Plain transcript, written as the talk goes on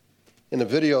In a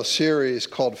video series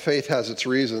called Faith Has Its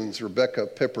Reasons, Rebecca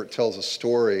Pippert tells a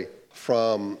story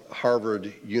from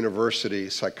Harvard University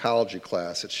psychology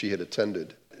class that she had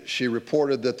attended. She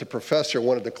reported that the professor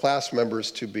wanted the class members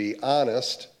to be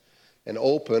honest and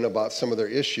open about some of their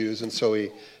issues, and so he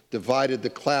divided the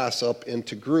class up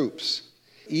into groups.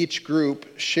 Each group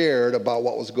shared about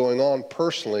what was going on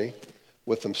personally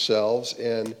with themselves,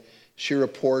 and she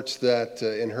reports that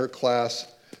in her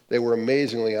class, they were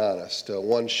amazingly honest.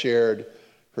 One shared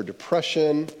her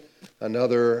depression,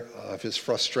 another of his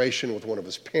frustration with one of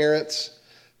his parents,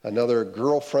 another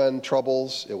girlfriend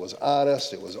troubles. It was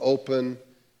honest, it was open,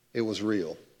 it was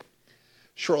real.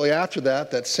 Shortly after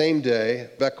that same day,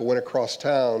 Becca went across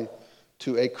town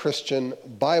to a Christian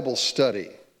Bible study.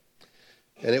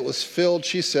 And it was filled,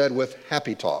 she said, with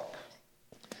happy talk.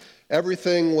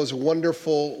 Everything was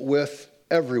wonderful with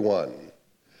everyone.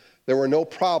 There were no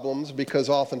problems because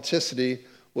authenticity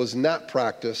was not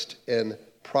practiced and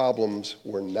problems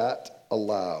were not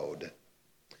allowed.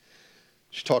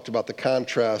 She talked about the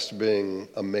contrast being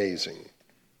amazing.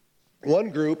 One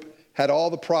group had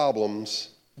all the problems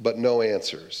but no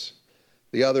answers.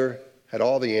 The other had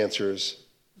all the answers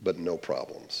but no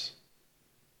problems.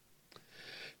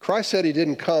 Christ said he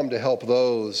didn't come to help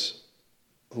those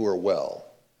who are well,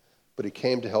 but he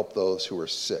came to help those who are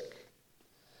sick.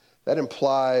 That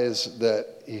implies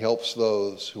that he helps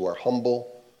those who are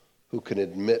humble, who can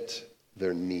admit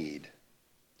their need.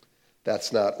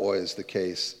 That's not always the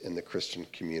case in the Christian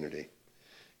community.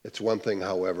 It's one thing,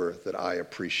 however, that I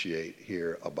appreciate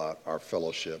here about our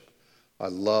fellowship. I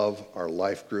love our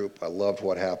life group. I love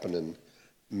what happened in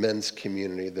men's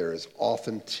community. There is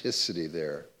authenticity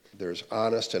there. There's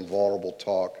honest and vulnerable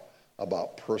talk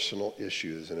about personal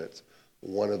issues, and it's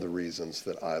one of the reasons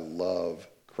that I love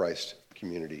Christ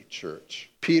Community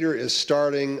Church. Peter is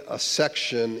starting a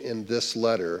section in this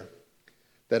letter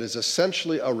that is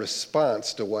essentially a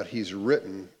response to what he's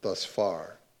written thus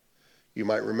far. You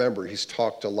might remember he's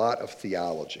talked a lot of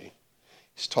theology.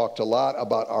 He's talked a lot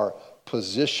about our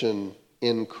position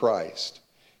in Christ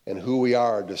and who we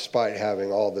are despite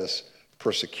having all this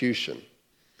persecution.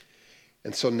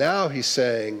 And so now he's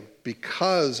saying,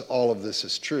 because all of this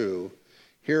is true,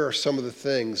 here are some of the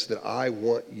things that I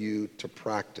want you to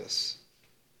practice,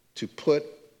 to put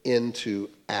into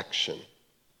action.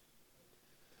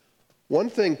 One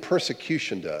thing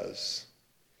persecution does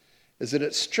is that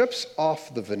it strips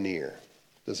off the veneer,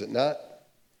 does it not?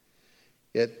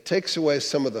 It takes away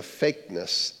some of the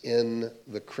fakeness in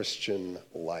the Christian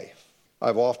life.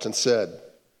 I've often said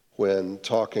when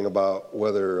talking about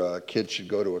whether kids should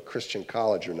go to a Christian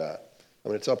college or not, I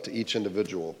mean, it's up to each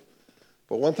individual.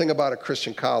 But one thing about a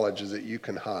Christian college is that you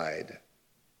can hide.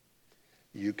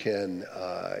 You can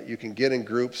get in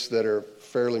groups that are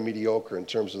fairly mediocre in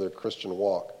terms of their Christian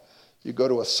walk. You go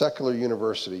to a secular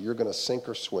university, you're going to sink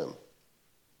or swim,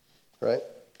 right?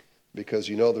 Because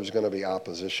you know there's going to be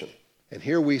opposition. And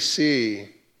here we see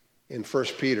in 1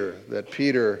 Peter that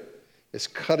Peter is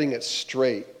cutting it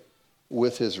straight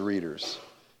with his readers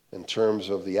in terms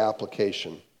of the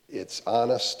application. It's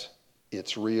honest,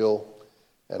 it's real,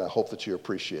 and I hope that you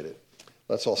appreciate it.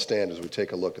 Let's all stand as we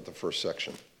take a look at the first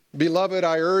section. Beloved,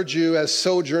 I urge you as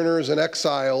sojourners and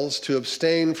exiles to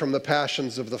abstain from the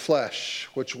passions of the flesh,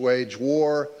 which wage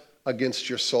war against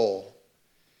your soul.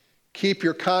 Keep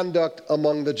your conduct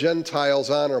among the Gentiles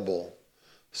honorable,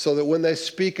 so that when they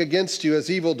speak against you as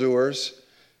evildoers,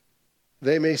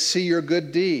 they may see your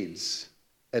good deeds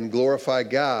and glorify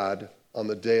God on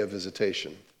the day of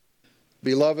visitation.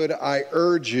 Beloved, I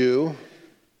urge you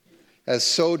as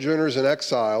sojourners and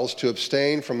exiles to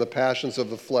abstain from the passions of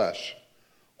the flesh,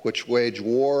 which wage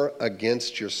war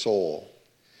against your soul.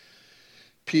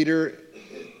 Peter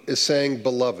is saying,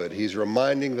 beloved. He's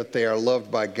reminding that they are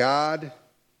loved by God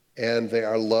and they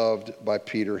are loved by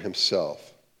Peter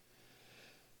himself.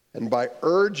 And by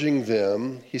urging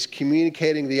them, he's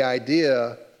communicating the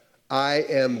idea, I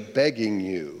am begging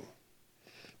you.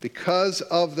 Because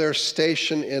of their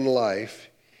station in life,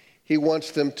 he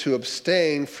wants them to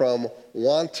abstain from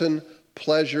wanton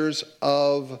pleasures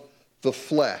of the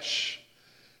flesh.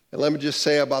 And let me just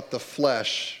say about the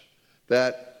flesh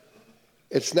that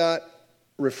it's not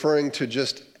referring to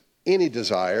just any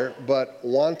desire, but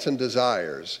wanton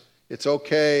desires. It's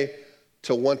okay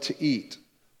to want to eat.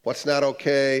 What's not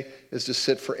okay is to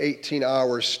sit for 18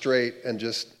 hours straight and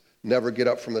just never get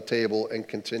up from the table and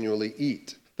continually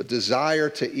eat. The desire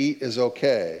to eat is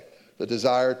okay. The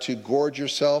desire to gorge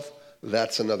yourself,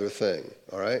 that's another thing,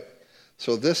 all right?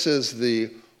 So this is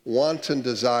the wanton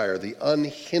desire, the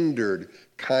unhindered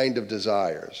kind of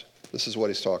desires. This is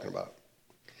what he's talking about.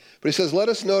 But he says, let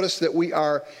us notice that we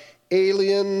are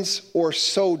aliens or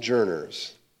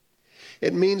sojourners.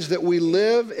 It means that we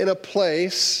live in a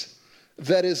place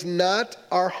that is not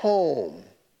our home.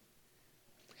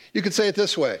 You could say it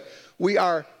this way: we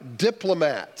are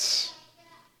diplomats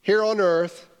here on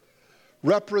earth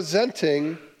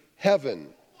representing heaven.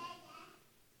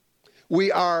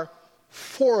 We are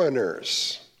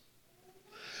foreigners.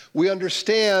 We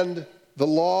understand the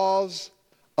laws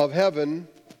of heaven,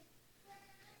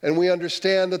 and we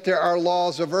understand that there are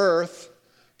laws of earth,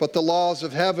 but the laws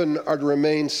of heaven are to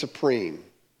remain supreme.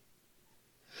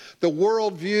 The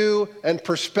worldview and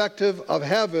perspective of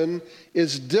heaven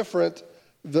is different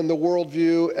than the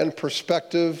worldview and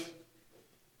perspective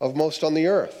of most on the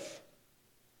earth.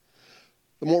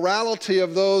 The morality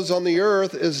of those on the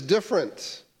earth is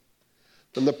different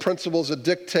than the principles that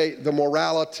dictate the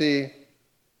morality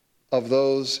of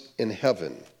those in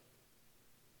heaven.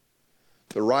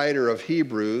 The writer of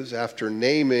Hebrews, after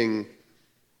naming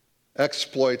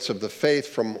exploits of the faith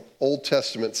from Old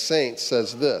Testament saints,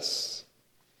 says this: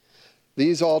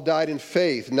 "These all died in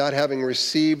faith, not having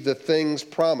received the things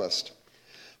promised,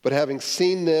 but having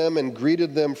seen them and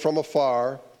greeted them from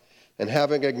afar, and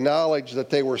having acknowledged that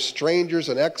they were strangers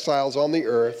and exiles on the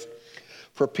earth.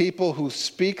 For people who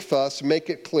speak thus make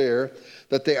it clear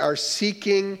that they are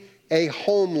seeking a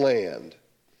homeland.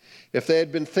 If they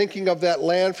had been thinking of that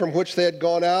land from which they had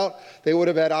gone out, they would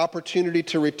have had opportunity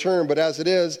to return. But as it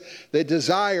is, they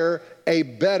desire a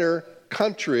better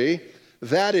country,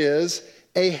 that is,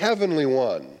 a heavenly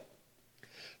one.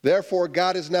 Therefore,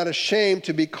 God is not ashamed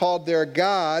to be called their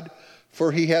God,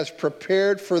 for he has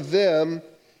prepared for them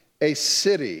a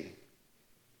city."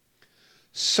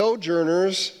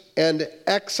 Sojourners and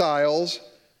exiles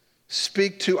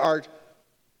speak to our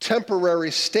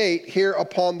temporary state here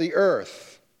upon the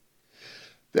earth,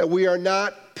 that we are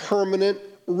not permanent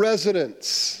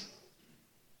residents.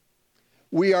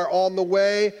 We are on the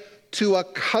way to a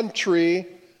country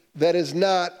that is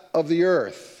not of the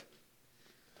earth.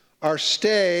 Our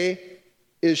stay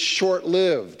is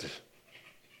short-lived.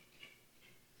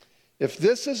 If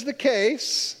this is the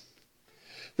case,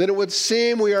 then it would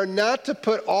seem we are not to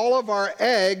put all of our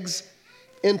eggs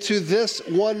into this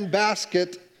one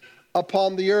basket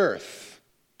upon the earth.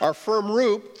 Our firm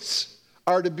roots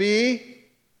are to be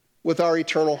with our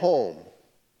eternal home.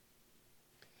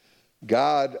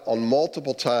 God, on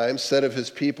multiple times, said of his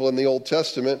people in the Old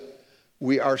Testament,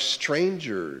 we are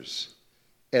strangers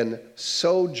and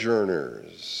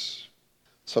sojourners.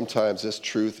 Sometimes this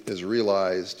truth is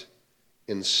realized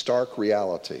in stark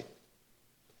reality.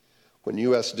 When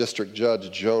U.S. District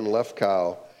Judge Joan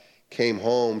Lefkow came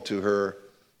home to her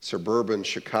suburban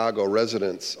Chicago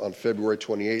residence on February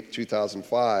 28,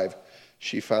 2005,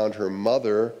 she found her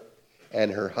mother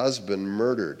and her husband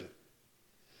murdered.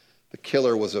 The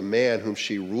killer was a man whom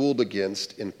she ruled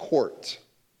against in court.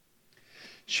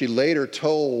 She later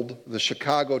told the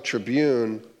Chicago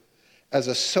Tribune, "As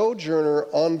a sojourner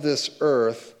on this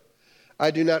earth,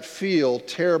 I do not feel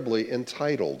terribly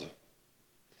entitled.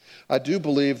 I do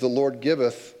believe the Lord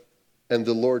giveth and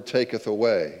the Lord taketh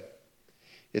away.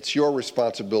 It's your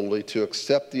responsibility to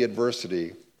accept the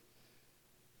adversity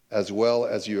as well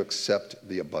as you accept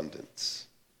the abundance."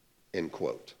 End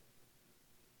quote.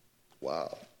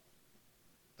 Wow.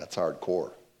 That's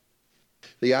hardcore.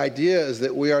 The idea is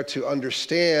that we are to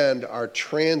understand our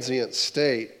transient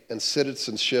state and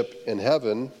citizenship in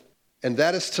heaven, and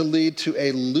that is to lead to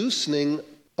a loosening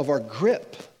of our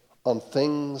grip on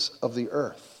things of the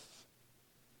earth.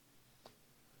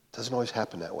 It doesn't always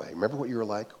happen that way. Remember what you were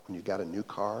like when you got a new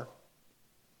car?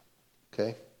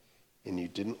 Okay? And you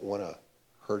didn't want to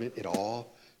hurt it at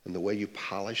all, and the way you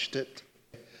polished it?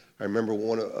 I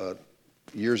remember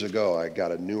years ago, I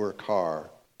got a newer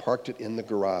car, parked it in the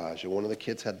garage, and one of the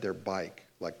kids had their bike,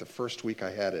 like the first week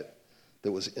I had it,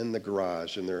 that was in the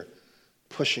garage, and they're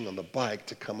pushing on the bike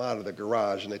to come out of the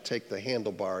garage, and they take the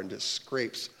handlebar and just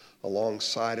scrapes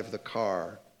alongside of the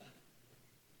car.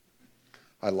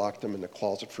 I locked them in the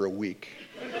closet for a week.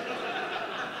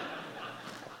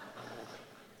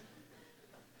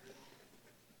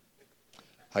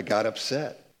 I got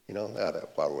upset.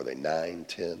 What were they, 9,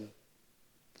 10?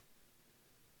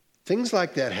 Things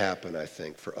like that happen, I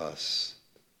think, for us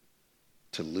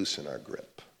to loosen our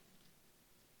grip,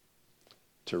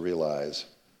 to realize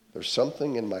there's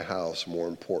something in my house more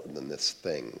important than this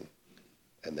thing,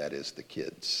 and that is the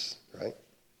kids, right?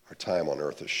 Our time on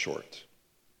earth is short.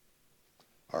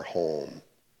 Our home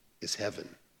is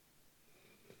heaven.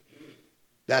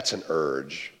 That's an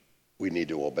urge we need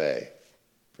to obey,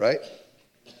 right?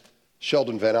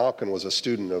 Sheldon Van Auken was a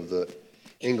student of the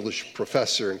English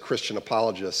professor and Christian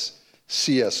apologist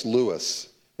C.S. Lewis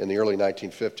in the early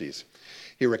 1950s.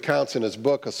 He recounts in his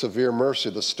book, A Severe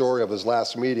Mercy, the story of his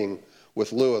last meeting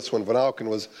with Lewis when Van Auken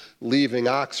was leaving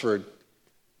Oxford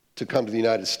to come to the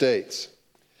United States.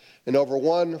 And over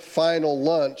one final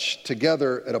lunch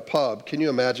together at a pub, can you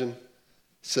imagine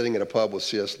sitting at a pub with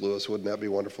C.S. Lewis? Wouldn't that be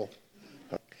wonderful?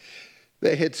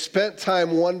 They had spent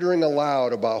time wondering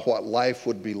aloud about what life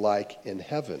would be like in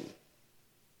heaven.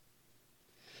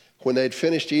 When they'd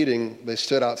finished eating, they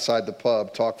stood outside the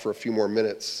pub, talked for a few more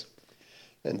minutes,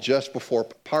 and just before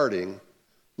parting,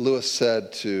 Lewis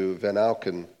said to Van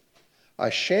Auken, "I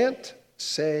shan't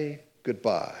say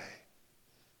goodbye.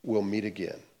 We'll meet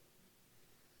again."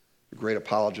 The great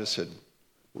apologist had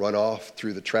run off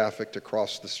through the traffic to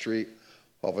cross the street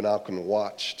while Van Auken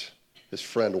watched his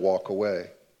friend walk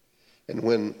away. And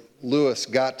when Lewis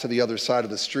got to the other side of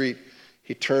the street,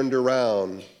 he turned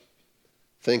around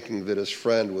thinking that his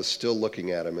friend was still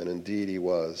looking at him, and indeed he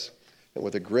was. And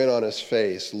with a grin on his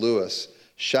face, Lewis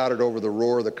shouted over the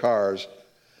roar of the cars,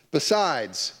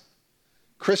 "Besides,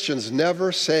 Christians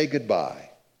never say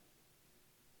goodbye."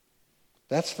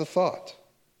 That's the thought.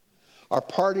 Our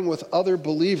parting with other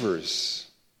believers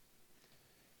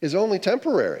is only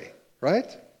temporary, right?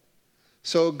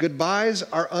 So goodbyes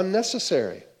are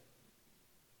unnecessary.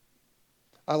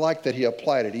 I like that he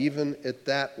applied it even at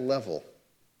that level.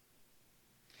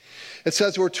 It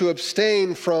says we're to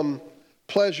abstain from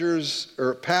pleasures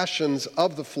or passions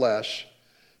of the flesh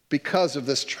because of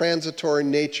this transitory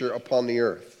nature upon the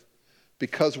earth,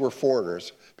 because we're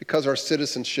foreigners, because our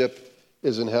citizenship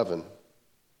is in heaven.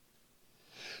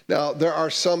 Now, there are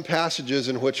some passages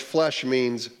in which flesh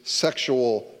means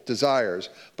sexual desires,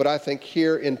 but I think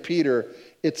here in Peter,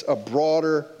 it's a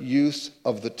broader use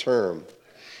of the term.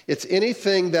 It's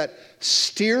anything that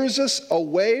steers us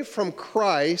away from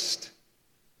Christ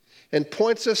and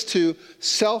points us to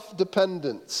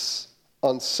self-dependence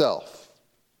on self,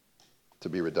 to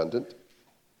be redundant.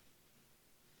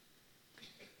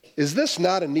 Is this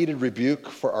not a needed rebuke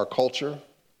for our culture?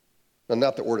 And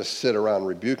not that we're to sit around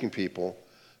rebuking people,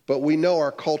 but we know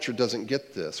our culture doesn't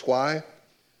get this. Why?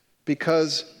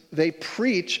 Because they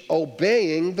preach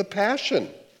obeying the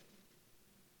passion.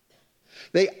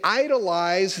 They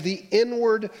idolize the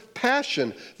inward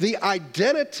passion. The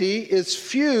identity is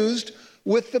fused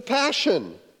with the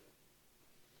passion.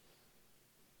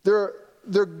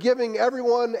 They're giving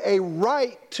everyone a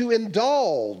right to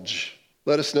indulge.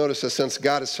 Let us notice that since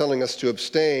God is telling us to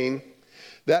abstain,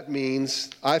 that means,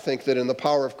 I think, that in the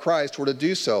power of Christ, we're to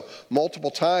do so.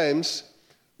 Multiple times,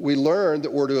 we learn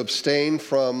that we're to abstain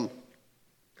from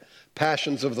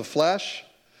passions of the flesh.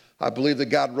 I believe that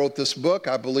God wrote this book.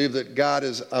 I believe that God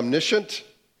is omniscient.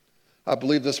 I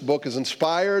believe this book is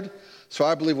inspired. So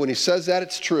I believe when he says that,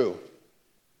 it's true.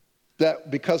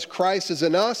 That because Christ is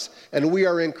in us and we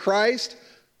are in Christ,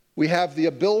 we have the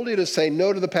ability to say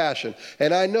no to the passion.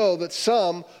 And I know that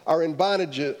some are in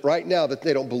bondage right now that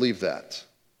they don't believe that.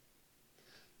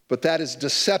 But that is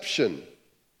deception.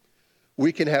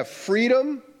 We can have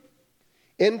freedom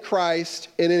in Christ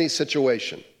in any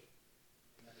situation.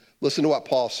 Listen to what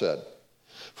Paul said.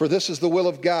 "For this is the will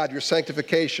of God, your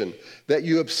sanctification, that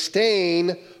you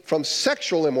abstain from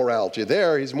sexual immorality."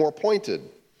 There, he's more pointed.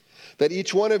 "That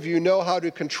each one of you know how to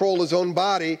control his own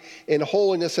body in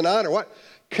holiness and honor." What?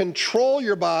 Control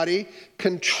your body,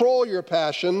 control your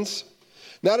passions,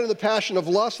 not in the passion of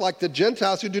lust like the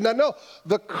Gentiles who do not know.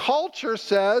 The culture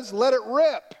says, let it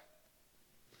rip.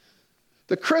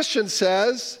 The Christian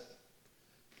says,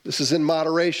 this is in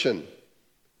moderation.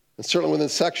 And certainly within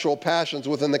sexual passions,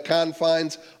 within the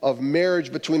confines of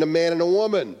marriage between a man and a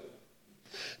woman.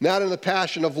 Not in the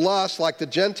passion of lust like the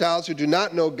Gentiles who do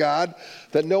not know God,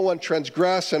 that no one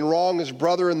transgress and wrong his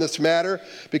brother in this matter,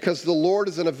 because the Lord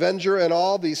is an avenger in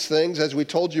all these things, as we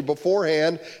told you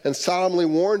beforehand and solemnly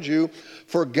warned you.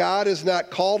 For God has not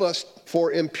called us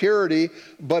for impurity,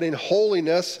 but in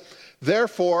holiness.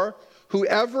 Therefore,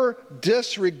 whoever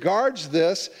disregards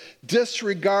this,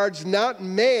 disregards not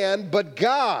man, but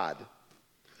God,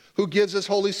 who gives his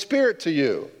Holy Spirit to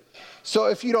you. So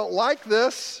if you don't like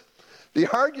this, the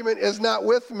argument is not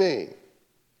with me.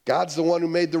 God's the one who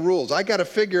made the rules. I got to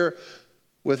figure,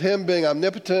 with him being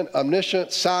omnipotent,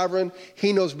 omniscient, sovereign,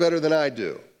 he knows better than I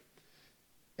do.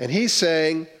 And he's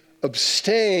saying,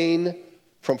 abstain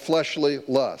from fleshly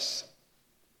lusts.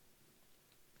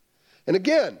 And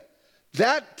again,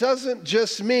 that doesn't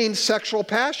just mean sexual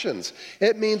passions.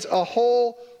 It means a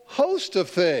whole host of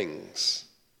things.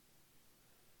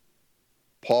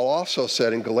 Paul also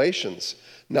said in Galatians,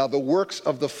 "Now the works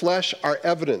of the flesh are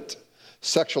evident: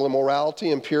 sexual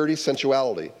immorality, impurity,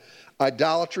 sensuality,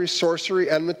 idolatry, sorcery,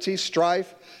 enmity,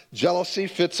 strife, jealousy,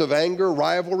 fits of anger,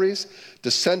 rivalries,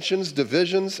 dissensions,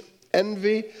 divisions,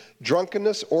 envy,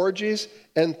 drunkenness, orgies,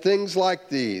 and things like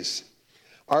these.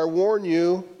 I warn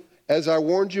you, as I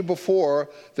warned you before,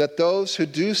 that those who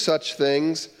do such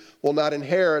things will not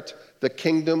inherit the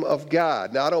kingdom of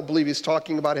God. Now, I don't believe he's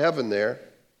talking about heaven there.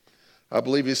 I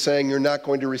believe he's saying you're not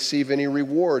going to receive any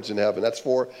rewards in heaven. That's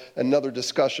for another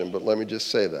discussion, but let me just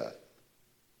say that.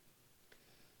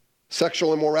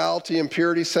 Sexual immorality,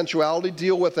 impurity, sensuality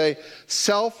deal with a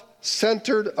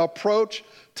self-centered approach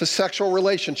to sexual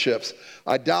relationships.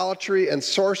 Idolatry and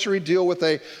sorcery deal with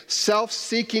a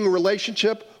self-seeking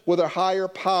relationship with a higher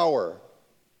power.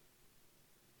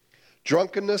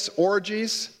 Drunkenness,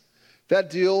 orgies, that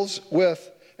deals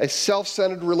with a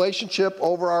self-centered relationship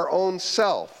over our own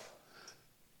self.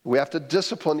 We have to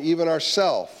discipline even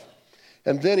ourselves.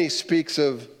 And then he speaks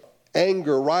of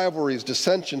anger, rivalries,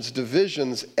 dissensions,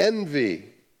 divisions, envy.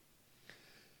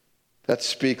 That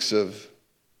speaks of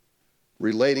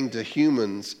relating to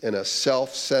humans in a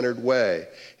self-centered way.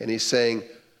 And he's saying,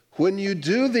 when you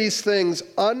do these things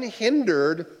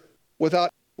unhindered,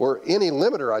 without, or any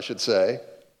limiter, I should say,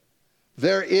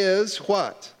 there is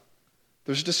what?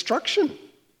 There's destruction.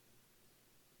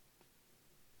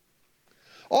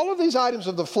 All of these items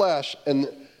of the flesh and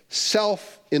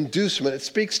self-inducement, it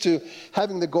speaks to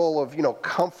having the goal of,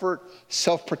 comfort,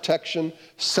 self-protection,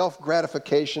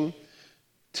 self-gratification,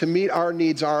 to meet our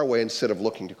needs our way instead of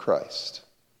looking to Christ.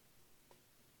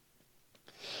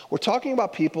 We're talking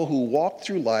about people who walk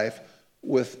through life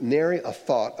with nary a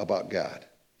thought about God,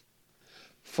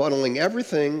 funneling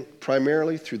everything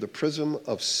primarily through the prism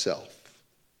of self.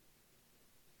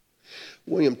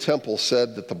 William Temple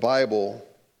said that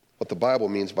what the Bible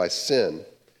means by sin,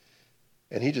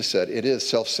 and he just said it is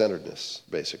self-centeredness,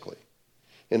 basically.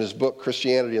 In his book,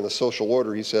 Christianity and the Social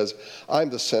Order, he says, I'm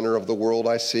the center of the world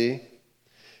I see,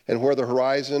 and where the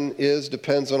horizon is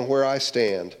depends on where I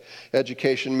stand.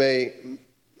 Education may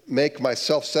make my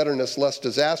self-centeredness less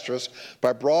disastrous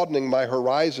by broadening my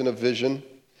horizon of vision.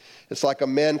 It's like a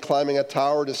man climbing a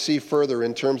tower to see further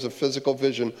in terms of physical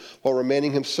vision while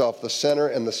remaining himself the center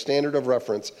and the standard of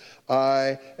reference.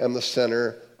 I am the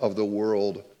center of the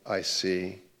world I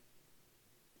see.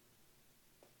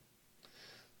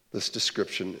 This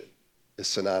description is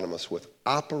synonymous with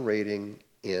operating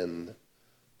in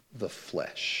the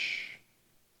flesh.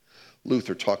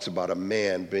 Luther talks about a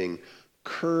man being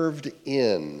curved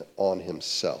in on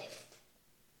himself.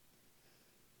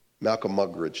 Malcolm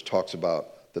Muggeridge talks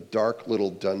about the dark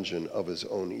little dungeon of his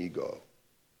own ego.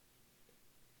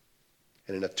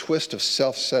 And in a twist of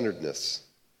self-centeredness,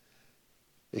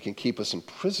 it can keep us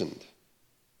imprisoned.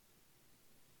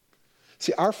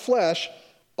 See, our flesh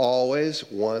always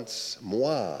wants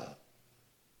moi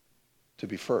to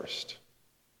be first.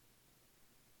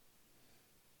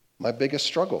 My biggest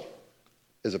struggle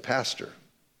as a pastor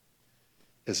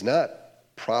is not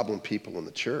problem people in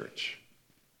the church.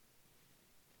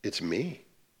 It's me.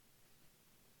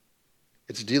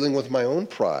 It's dealing with my own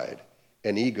pride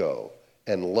and ego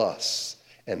and lusts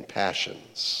and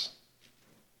passions.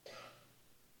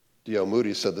 D.L.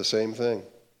 Moody said the same thing.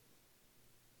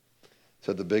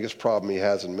 Said the biggest problem he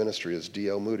has in ministry is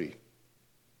D.L. Moody.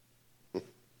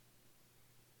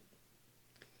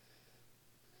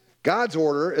 God's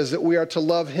order is that we are to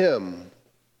love him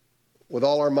with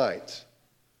all our might.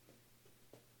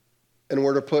 And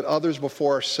we're to put others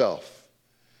before ourselves.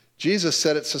 Jesus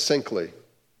said it succinctly.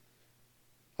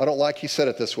 I don't like he said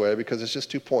it this way because it's just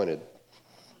too pointed.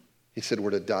 He said we're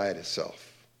to die to self.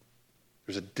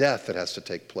 There's a death that has to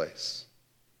take place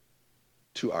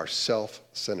to our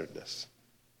self-centeredness.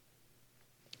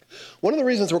 One of the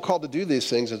reasons we're called to do these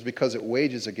things is because it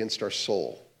wages against our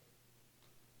soul.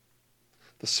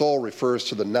 The soul refers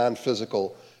to the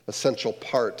non-physical, essential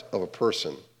part of a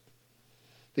person.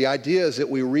 The idea is that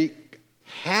we wreak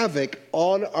havoc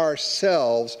on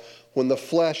ourselves when the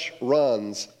flesh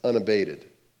runs unabated.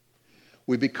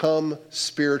 We become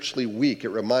spiritually weak. It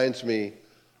reminds me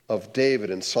of David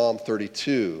in Psalm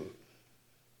 32,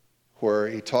 where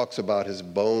he talks about his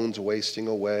bones wasting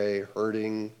away,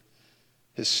 hurting.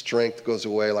 His strength goes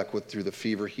away like through the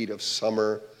fever heat of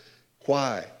summer.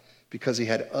 Why? Because he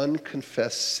had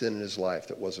unconfessed sin in his life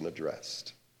that wasn't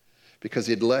addressed. Because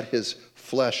he'd let his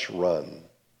flesh run.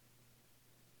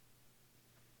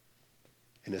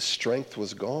 And his strength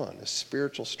was gone, his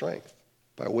spiritual strength.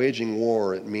 By waging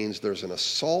war, it means there's an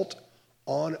assault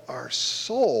on our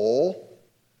soul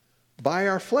by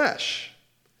our flesh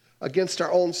against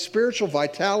our own spiritual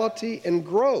vitality and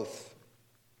growth.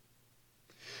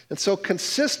 And so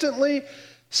consistently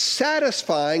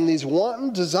satisfying these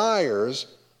wanton desires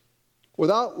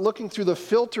without looking through the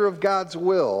filter of God's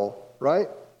will, right?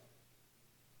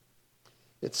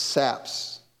 It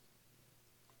saps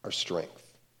our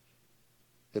strength.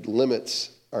 It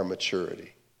limits our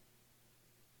maturity.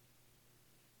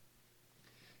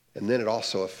 And then it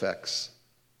also affects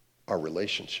our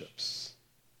relationships.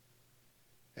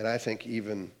 And I think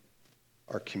even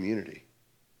our community.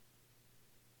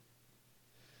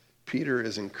 Peter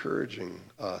is encouraging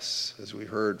us, as we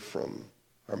heard from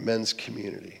our men's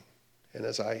community, and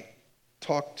as I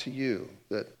talk to you,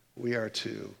 that we are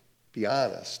to be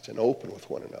honest and open with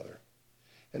one another.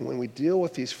 And when we deal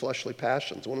with these fleshly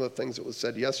passions, one of the things that was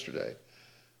said yesterday,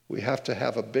 we have to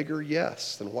have a bigger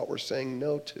yes than what we're saying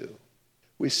no to.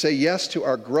 We say yes to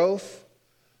our growth,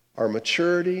 our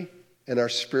maturity, and our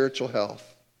spiritual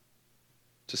health,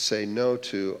 to say no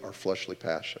to our fleshly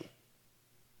passion.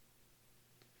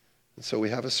 And so we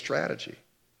have a strategy.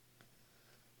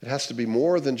 It has to be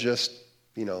more than just,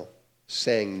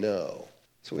 saying no.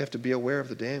 So we have to be aware of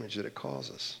the damage that it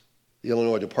causes. The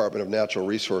Illinois Department of Natural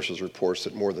Resources reports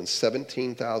that more than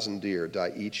 17,000 deer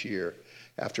die each year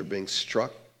after being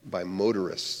struck by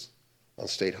motorists on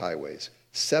state highways.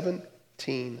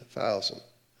 17,000.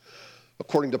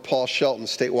 According to Paul Shelton,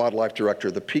 state wildlife director,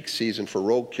 the peak season for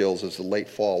roadkills is the late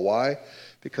fall. Why?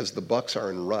 Because the bucks are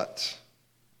in rut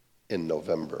in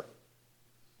November.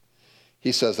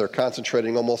 He says they're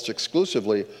concentrating almost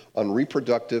exclusively on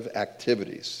reproductive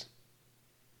activities.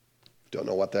 If you don't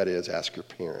know what that is, ask your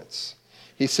parents.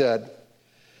 He said,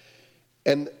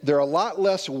 and they're a lot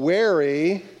less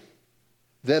wary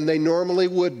than they normally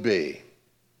would be.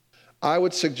 I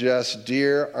would suggest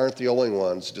deer aren't the only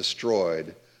ones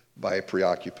destroyed by a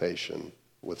preoccupation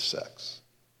with sex.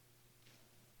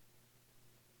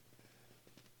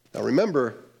 Now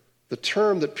remember, the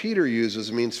term that Peter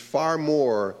uses means far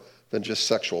more than just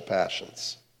sexual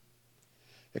passions.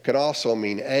 It can also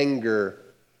mean anger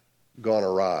gone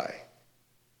awry.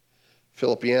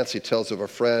 Philip Yancey tells of a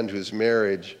friend whose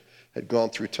marriage had gone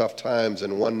through tough times,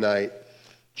 and one night,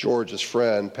 George's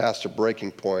friend passed a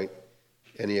breaking point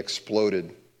and he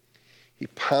exploded. He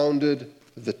pounded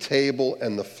the table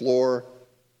and the floor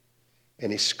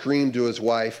and he screamed to his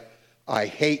wife, "I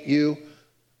hate you.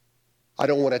 I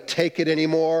don't want to take it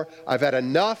anymore. I've had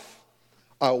enough.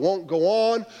 I won't go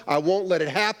on. I won't let it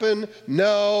happen.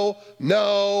 No,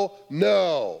 no,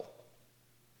 no."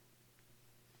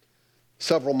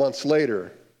 Several months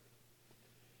later,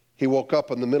 he woke up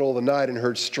in the middle of the night and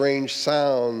heard strange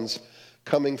sounds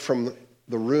coming from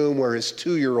the room where his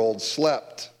 2-year-old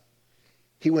slept.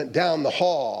 He went down the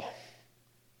hall,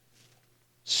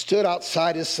 stood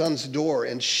outside his son's door,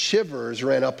 and shivers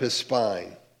ran up his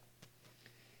spine.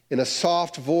 In a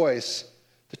soft voice,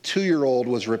 the 2-year-old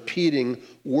was repeating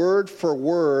word for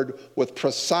word with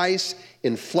precise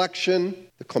inflection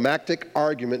the climactic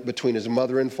argument between his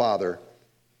mother and father.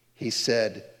 He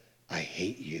said, "I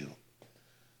hate you.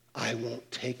 I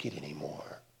won't take it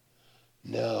anymore.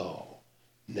 No,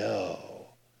 no,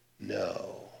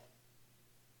 no."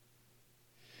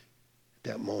 At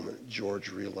that moment, George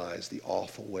realized the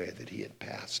awful way that he had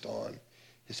passed on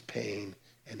his pain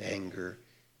and anger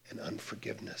and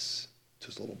unforgiveness to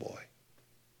his little boy.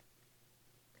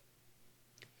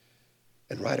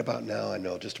 And right about now, I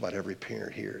know just about every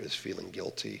parent here is feeling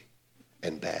guilty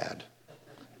and bad,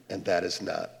 and that is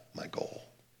not my goal.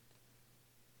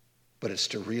 But it's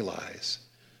to realize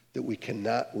that we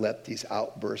cannot let these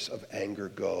outbursts of anger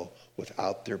go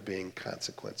without there being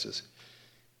consequences.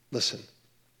 Listen,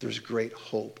 there's great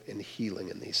hope and healing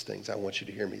in these things. I want you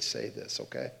to hear me say this,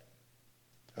 okay?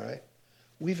 All right?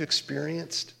 We've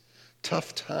experienced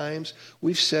tough times.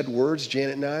 We've said words,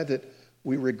 Janet and I, that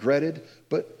we regretted,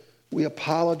 but we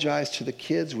apologize to the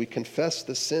kids. We confess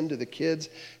the sin to the kids.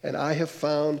 And I have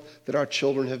found that our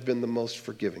children have been the most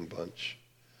forgiving bunch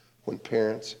when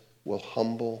parents will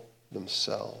humble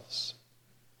themselves.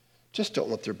 Just don't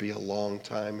let there be a long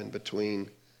time in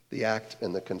between the act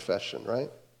and the confession,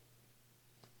 right?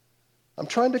 I'm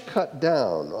trying to cut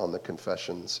down on the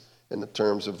confessions in the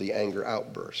terms of the anger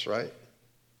outbursts, right?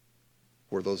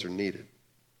 Where those are needed.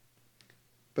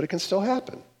 But it can still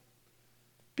happen.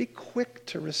 Be quick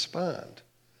to respond.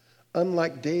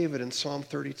 Unlike David in Psalm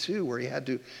 32, where he had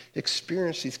to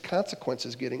experience these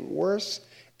consequences getting worse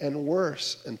and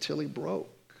worse until he broke.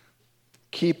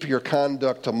 Keep your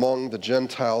conduct among the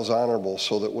Gentiles honorable,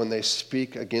 so that when they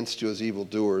speak against you as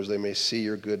evildoers, they may see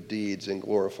your good deeds and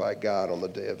glorify God on the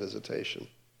day of visitation.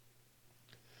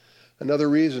 Another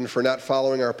reason for not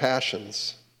following our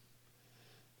passions,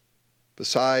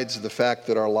 besides the fact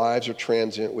that our lives are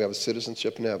transient, we have a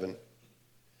citizenship in heaven,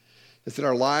 is that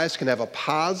our lives can have a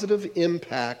positive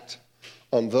impact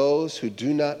on those who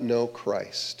do not know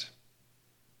Christ.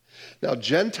 Now,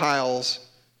 Gentiles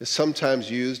is sometimes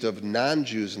used of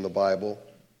non-Jews in the Bible,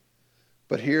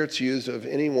 but here it's used of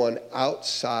anyone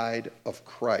outside of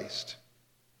Christ.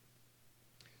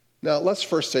 Now, let's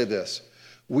first say this.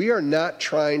 We are not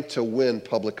trying to win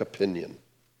public opinion.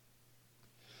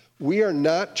 We are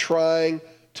not trying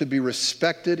to be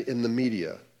respected in the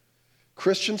media.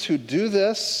 Christians who do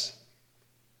this,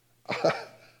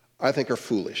 I think, are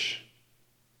foolish.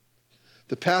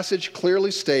 The passage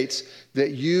clearly states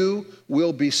that you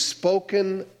will be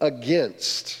spoken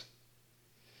against.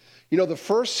 You know, the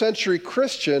first century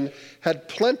Christian had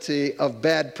plenty of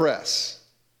bad press.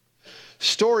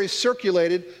 Stories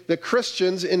circulated that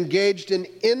Christians engaged in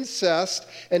incest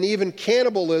and even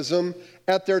cannibalism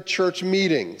at their church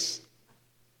meetings.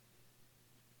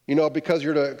 You know, because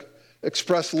you're to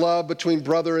express love between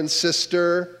brother and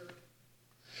sister,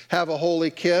 have a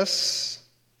holy kiss,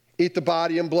 eat the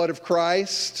body and blood of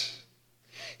Christ.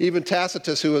 Even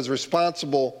Tacitus, who is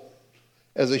responsible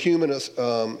as a humanist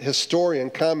historian,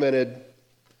 commented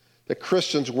that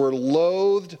Christians were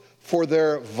loathed for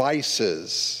their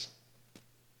vices.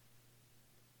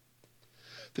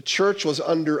 The church was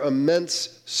under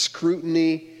immense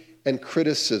scrutiny and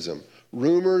criticism.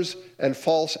 Rumors and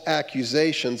false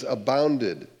accusations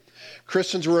abounded.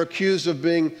 Christians were accused of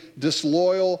being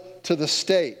disloyal to the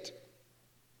state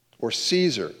or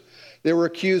Caesar. They were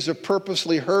accused of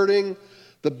purposely hurting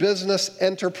the business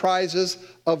enterprises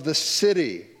of the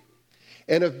city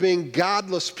and of being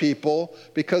godless people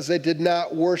because they did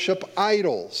not worship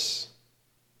idols.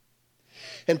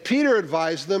 And Peter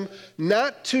advised them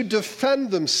not to defend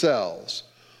themselves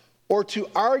or to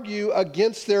argue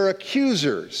against their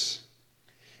accusers.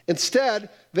 Instead,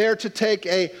 they are to take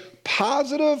a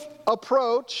positive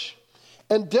approach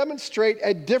and demonstrate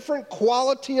a different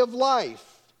quality of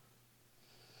life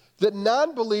that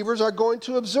non-believers are going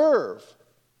to observe.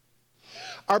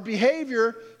 Our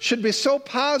behavior should be so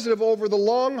positive over the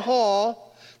long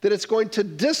haul that it's going to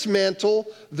dismantle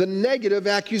the negative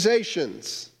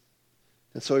accusations.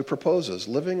 And so he proposes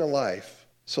living a life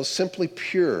so simply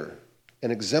pure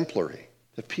and exemplary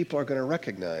that people are going to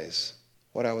recognize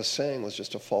what I was saying was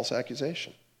just a false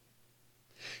accusation.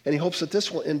 And he hopes that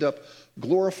this will end up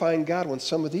glorifying God when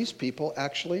some of these people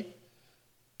actually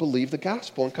believe the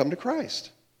gospel and come to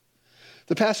Christ.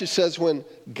 The passage says when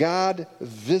God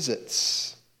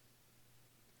visits,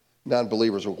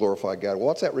 non-believers will glorify God. Well,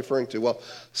 what's that referring to? Well,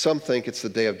 some think it's the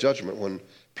day of judgment when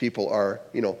people are,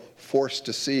 forced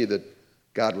to see that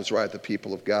God was right, the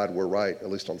people of God were right, at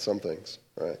least on some things,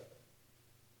 right?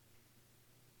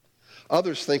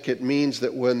 Others think it means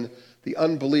that when the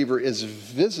unbeliever is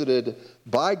visited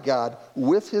by God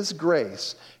with his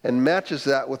grace and matches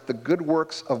that with the good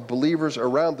works of believers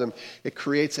around them, it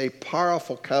creates a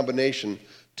powerful combination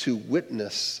to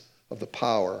witness of the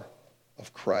power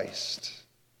of Christ.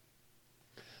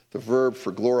 The verb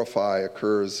for glorify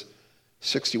occurs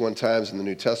 61 times in the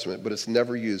New Testament, but it's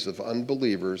never used of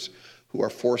unbelievers who are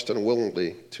forced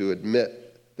unwillingly to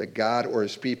admit that God or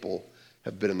his people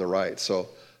have been in the right. So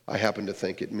I happen to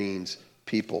think it means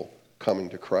people coming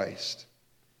to Christ.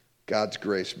 God's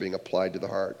grace being applied to the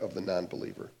heart of the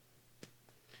non-believer.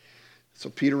 So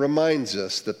Peter reminds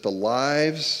us that the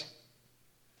lives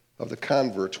of the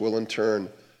converts will in turn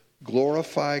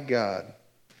glorify God.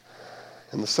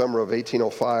 In the summer of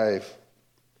 1805,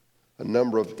 a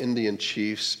number of Indian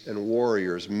chiefs and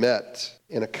warriors met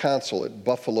in a council at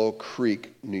Buffalo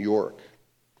Creek, New York,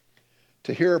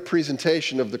 to hear a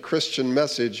presentation of the Christian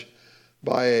message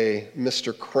by a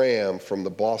Mr. Cram from the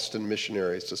Boston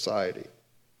Missionary Society.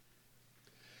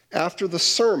 After the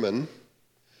sermon,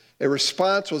 a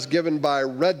response was given by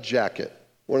Red Jacket,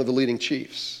 one of the leading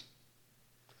chiefs.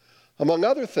 Among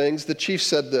other things, the chief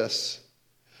said this: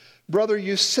 "Brother,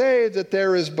 you say that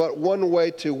there is but one way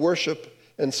to worship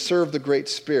and serve the Great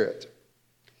Spirit.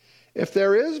 If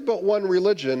there is but one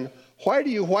religion, why do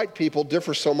you white people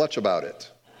differ so much about it?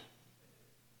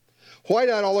 Why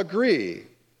not all agree,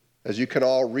 as you can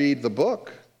all read the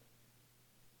book?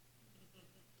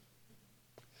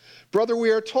 Brother,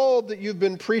 we are told that you've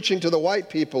been preaching to the white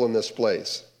people in this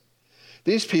place.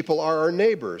 These people are our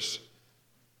neighbors.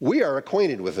 We are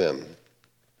acquainted with them.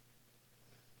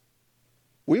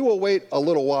 We will wait a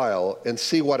little while and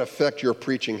see what effect your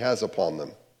preaching has upon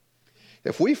them.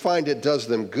 If we find it does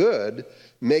them good,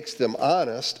 makes them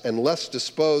honest, and less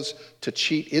disposed to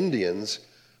cheat Indians,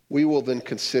 we will then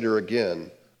consider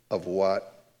again of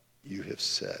what you have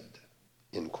said."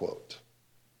 End quote.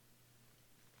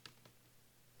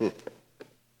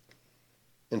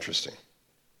 Interesting.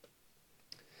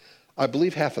 I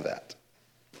believe half of that.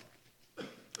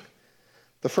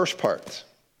 The first part,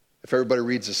 if everybody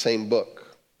reads the same book,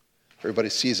 everybody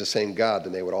sees the same God,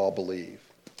 then they would all believe.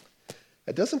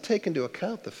 It doesn't take into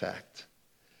account the fact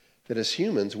that as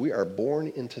humans, we are born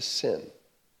into sin.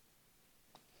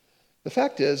 The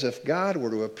fact is, if God were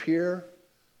to appear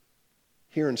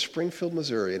here in Springfield,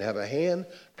 Missouri, and have a hand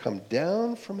come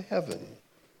down from heaven,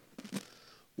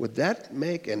 would that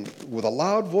make, and with a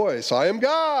loud voice, I am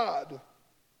God,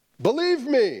 believe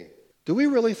me? Do we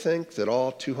really think that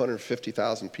all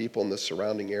 250,000 people in this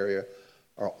surrounding area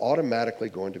are automatically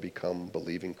going to become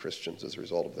believing Christians as a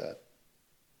result of that?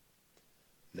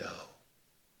 No.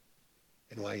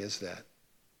 And why is that?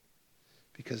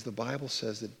 Because the Bible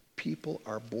says that people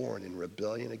are born in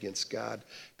rebellion against God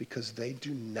because they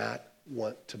do not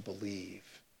want to believe.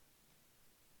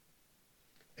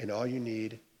 And all you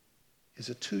need is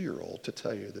a 2-year-old to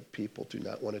tell you that people do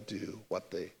not want to do what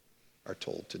they are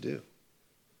told to do.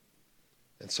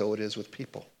 And so it is with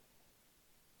people,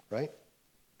 right?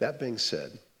 That being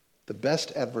said, the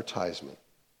best advertisement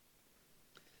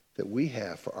that we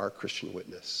have for our Christian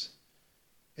witness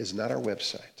is not our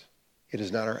website. It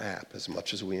is not our app, as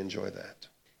much as we enjoy that.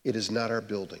 It is not our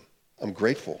building. I'm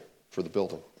grateful for the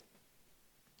building.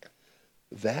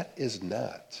 That is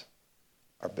not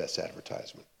our best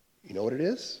advertisement. You know what it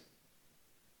is?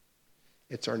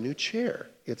 It's our new chair.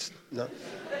 It's not.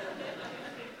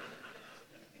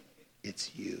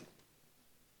 It's you.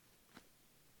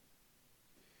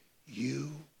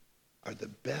 You are the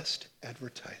best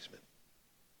advertisement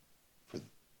for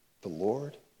the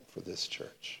Lord and for this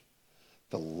church.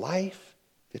 The life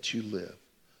that you live,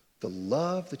 the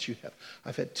love that you have.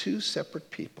 I've had 2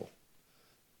 separate people.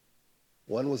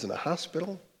 One was in a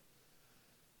hospital.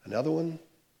 Another one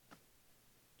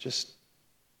just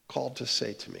called to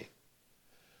say to me,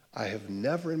 I have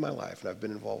never in my life, and I've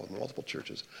been involved with multiple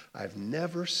churches, I've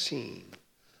never seen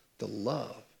the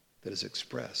love that is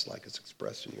expressed like it's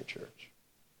expressed in your church.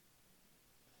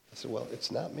 I said, well, it's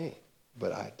not me,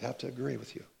 but I'd have to agree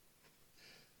with you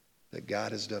that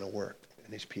God has done a work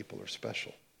and these people are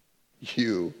special.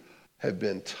 You have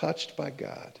been touched by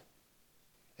God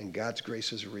and God's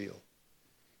grace is real.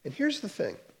 And here's the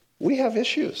thing. We have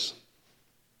issues.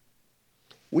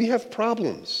 We have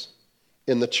problems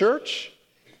in the church,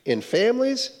 in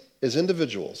families, as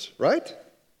individuals, right?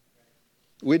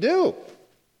 We do.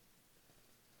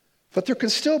 But there can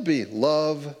still be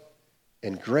love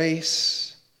and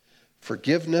grace,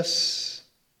 forgiveness,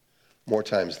 more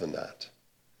times than not.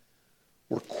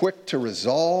 We're quick to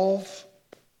resolve,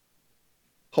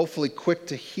 hopefully quick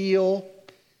to heal.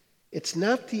 It's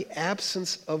not the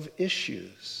absence of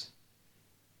issues.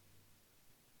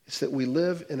 It's that we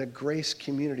live in a grace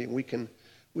community and we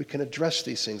can address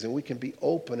these things and we can be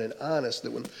open and honest,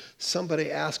 that when somebody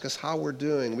asks us how we're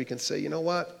doing, we can say, you know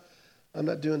what, I'm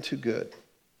not doing too good.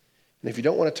 And if you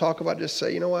don't want to talk about it, just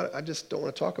say, you know what, I just don't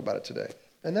want to talk about it today.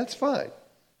 And that's fine.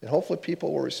 And hopefully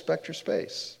people will respect your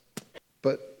space.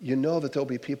 But you know that there'll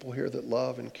be people here that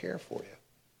love and care for you.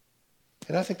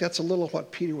 And I think that's a little of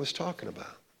what Peter was talking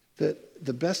about. That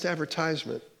the best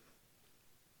advertisement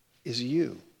is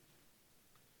you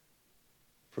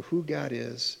for who God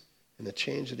is and the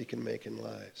change that he can make in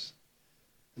lives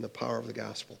and the power of the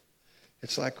gospel.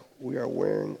 It's like we are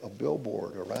wearing a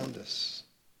billboard around us.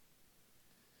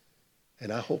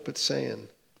 And I hope it's saying,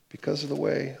 because of the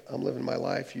way I'm living my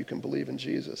life, you can believe in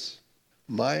Jesus.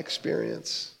 My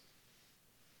experience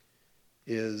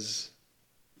is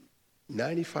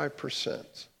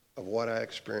 95% of what I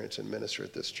experience in ministry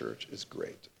at this church is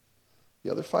great.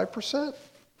 The other 5%,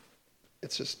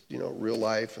 it's just, real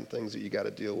life and things that you got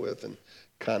to deal with and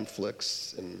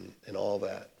conflicts and all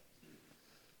that.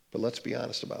 But let's be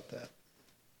honest about that.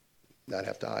 Not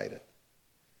have to hide it.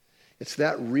 It's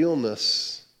that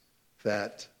realness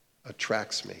that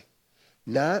attracts me.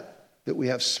 Not that we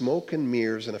have smoke and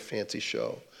mirrors and a fancy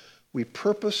show. We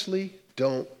purposely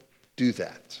don't do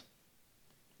that.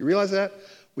 You realize that?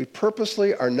 We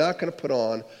purposely are not going to put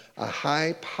on a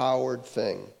high-powered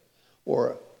thing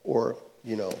or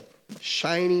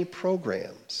shiny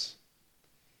programs.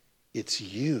 It's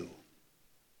you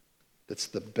that's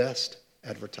the best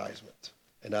advertisement.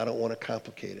 And I don't want to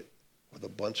complicate it with a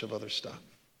bunch of other stuff.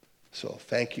 So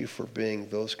thank you for being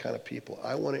those kind of people.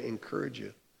 I want to encourage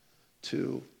you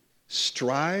to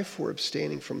strive for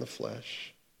abstaining from the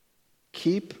flesh.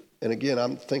 And again,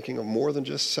 I'm thinking of more than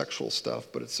just sexual stuff,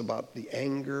 but it's about the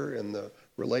anger and the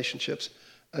relationships.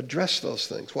 Address those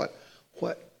things.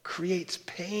 What creates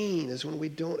pain is when we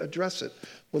don't address it.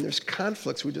 When there's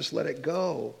conflicts, we just let it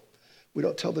go. We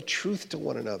don't tell the truth to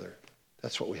one another.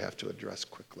 That's what we have to address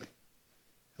quickly.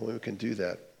 And when we can do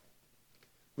that,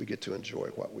 we get to enjoy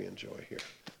what we enjoy here.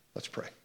 Let's pray.